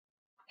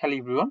Hello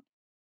everyone.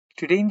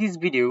 Today in this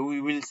video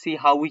we will see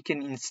how we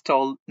can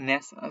install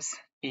Nessus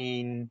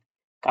in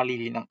Kali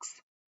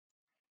Linux.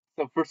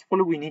 So first of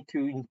all we need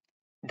to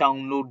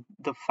download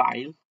the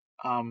file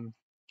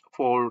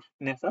for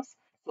Nessus.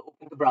 So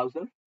open the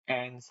browser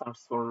and search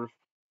for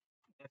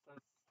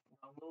Nessus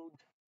download.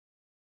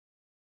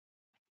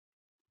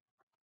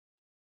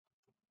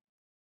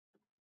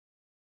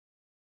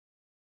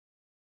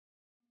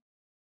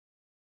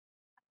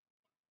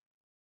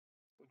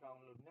 So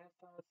download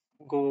Nessus,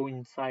 go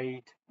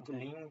inside the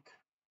link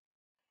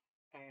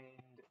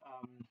and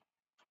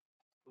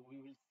so we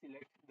will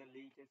select the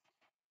latest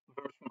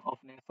version of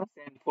Nessus,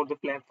 and for the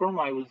platform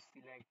I will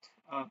select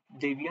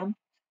Debian.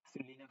 So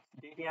Linux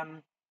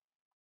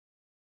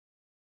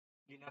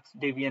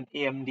Debian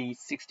AMD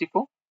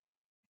 64.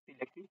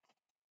 Select it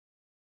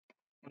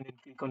and then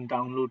click on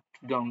download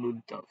to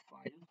download the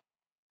file.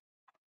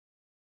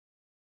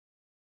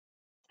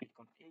 Click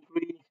on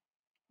agree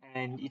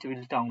and it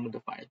will download the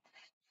file.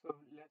 So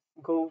let's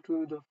go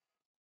to the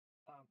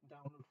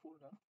download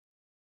folder.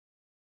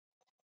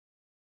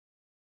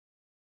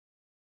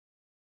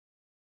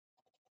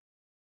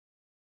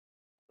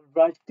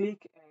 Right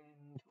click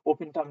and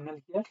open terminal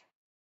here.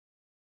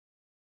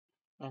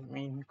 Let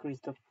me increase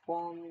the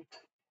font.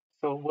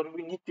 So what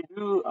we need to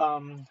do,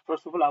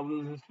 first of all, I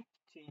will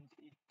change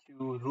it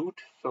to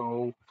root.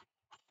 So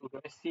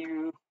sudo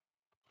su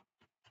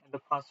and the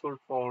password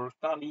for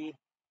Kali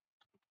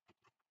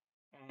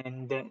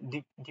and the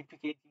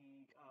dpkg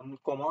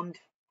command,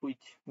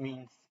 which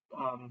means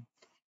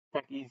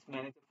package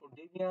manager for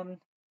Debian,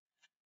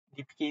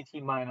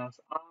 dpkg -i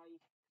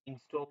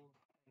install,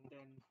 and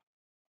then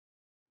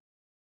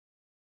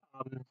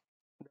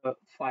the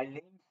file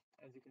name,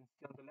 as you can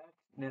see on the left,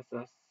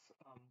 Nessus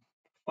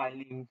file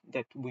name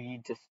that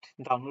we just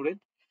downloaded.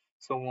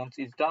 So once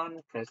it's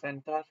done, press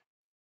enter,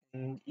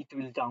 and it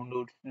will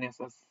download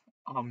Nessus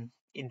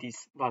in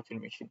this virtual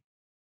machine.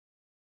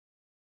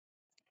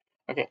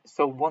 Okay,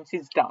 so once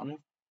it's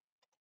done,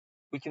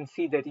 we can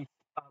see that it's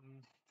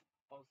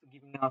also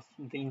giving us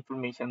the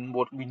information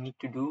what we need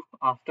to do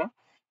after.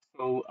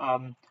 So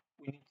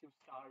we need to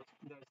start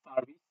the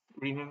service.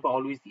 Remember,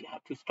 always you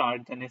have to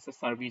start the Nessus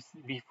service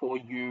before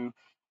you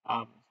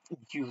um,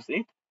 use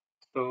it.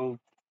 So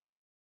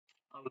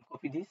I will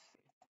copy this,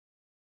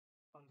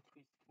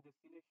 increase the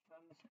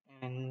selection,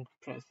 and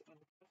press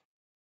enter,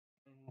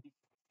 and this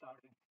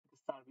started the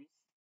service.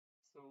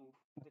 So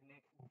the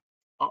next,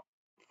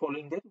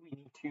 following that, we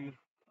need to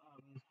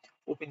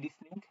open this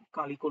link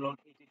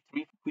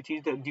kali:83, which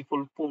is the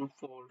default port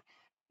for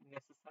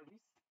Nessus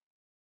service.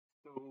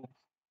 So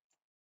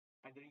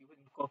either you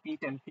can copy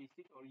it and paste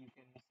it, or you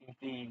can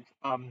simply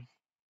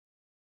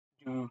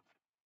do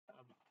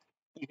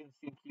you can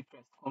simply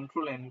press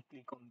Control and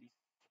click on this,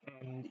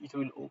 and it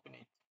will open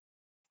it.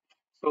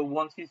 So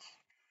once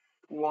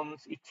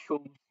it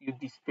shows you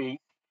this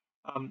page,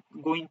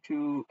 going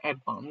to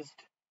Advanced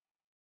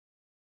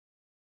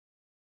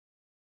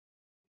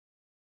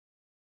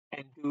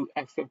and to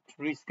accept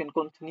risk and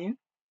continue.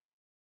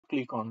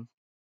 Click on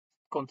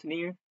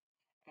Continue,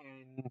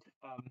 and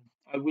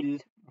I will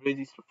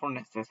register for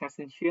Nessus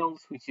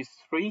Essentials, which is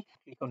free.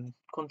 Click on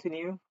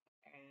Continue,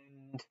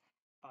 and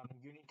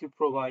you need to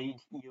provide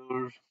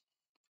your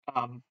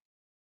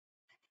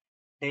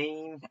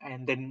name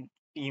and then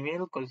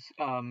email, because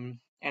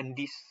and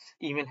this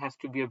email has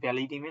to be a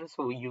valid email,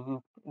 so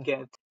you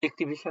get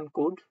activation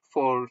code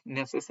for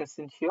Nessus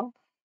Essential.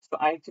 So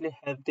I actually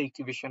have the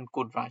activation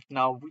code right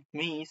now with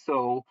me,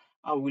 so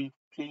I will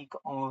click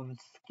on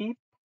skip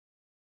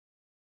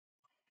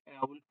and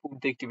I will put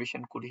the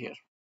activation code here.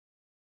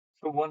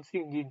 So once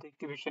you give the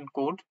activation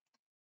code,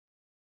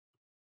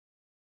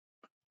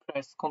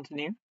 press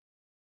continue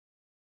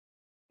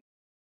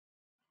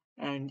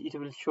and it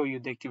will show you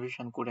the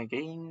activation code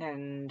again,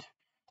 and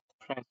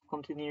press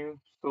continue.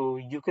 So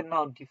you can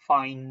now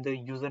define the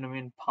username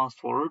and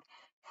password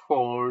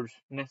for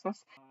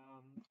Nessus.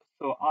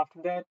 So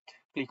after that,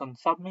 click on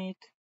submit,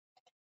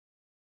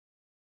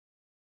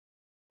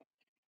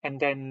 and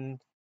then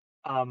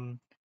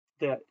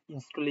the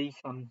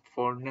installation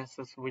for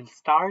Nessus will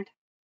start,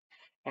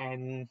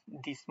 and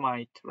this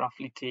might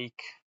roughly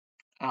take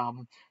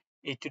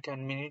 8 to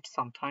 10 minutes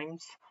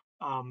sometimes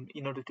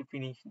in order to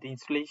finish the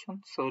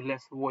installation. So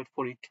let's wait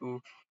for it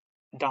to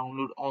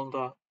download all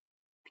the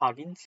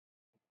plugins.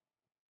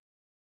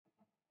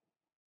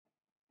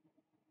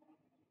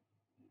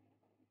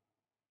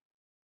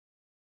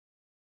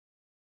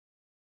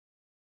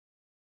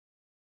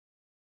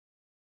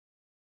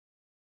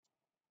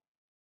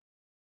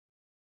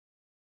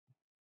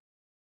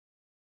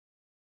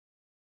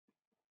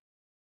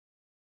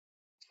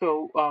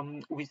 So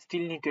we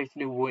still need to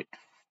actually wait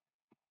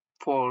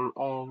for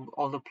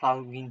all the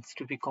plugins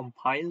to be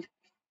compiled.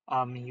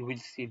 You will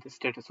see the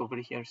status over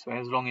here. So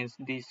as long as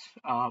these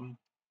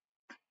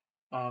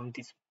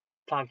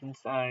plugins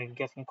are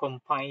getting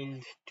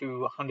compiled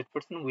to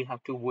 100%, we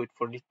have to wait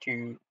for it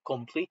to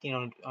complete,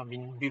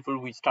 before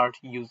we start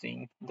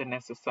using the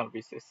Nessus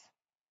services.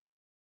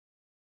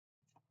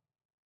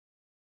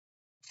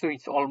 So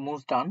it's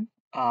almost done.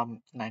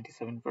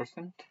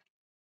 97%.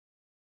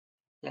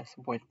 Let's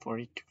wait for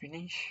it to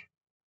finish.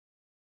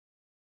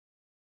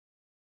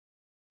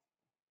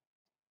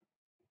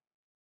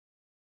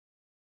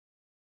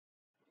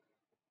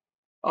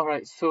 All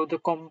right, so the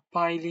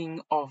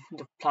compiling of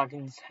the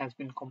plugins has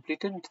been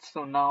completed.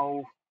 So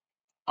now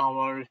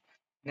our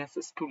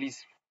Nessus tool is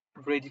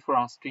ready for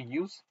us to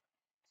use.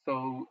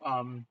 So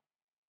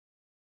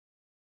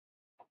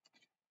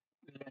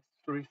let's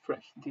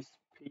refresh this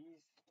page.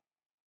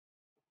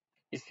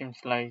 It seems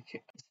like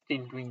it's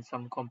still doing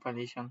some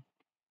compilation.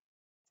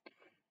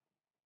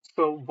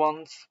 So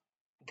once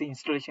the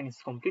installation is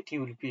complete,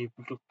 you will be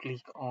able to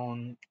click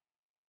on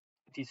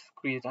this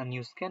create a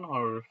new scan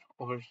or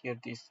over here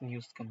this new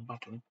scan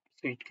button.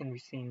 So it can be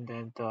seen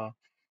that the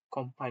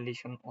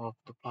compilation of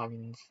the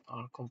plugins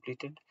are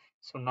completed.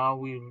 So now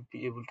we will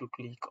be able to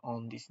click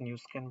on this new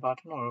scan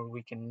button, or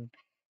we can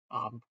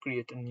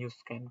create a new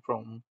scan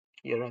from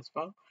here as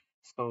well.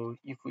 So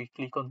if we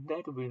click on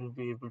that, we will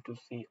be able to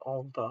see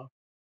all the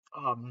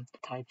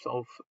types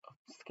of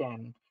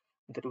scan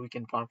that we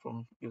can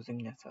perform using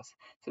Nessus.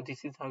 So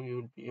this is how you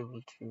will be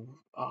able to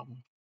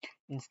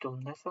install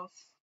Nessus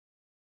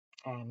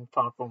and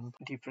perform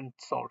different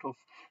sort of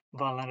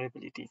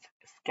vulnerabilities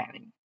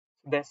scanning.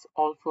 That's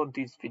all for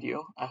this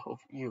video. I hope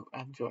you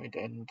enjoyed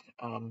and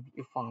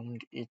you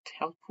found it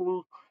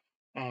helpful,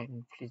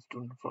 and please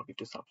don't forget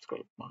to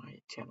subscribe my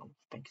channel.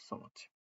 Thank you so much.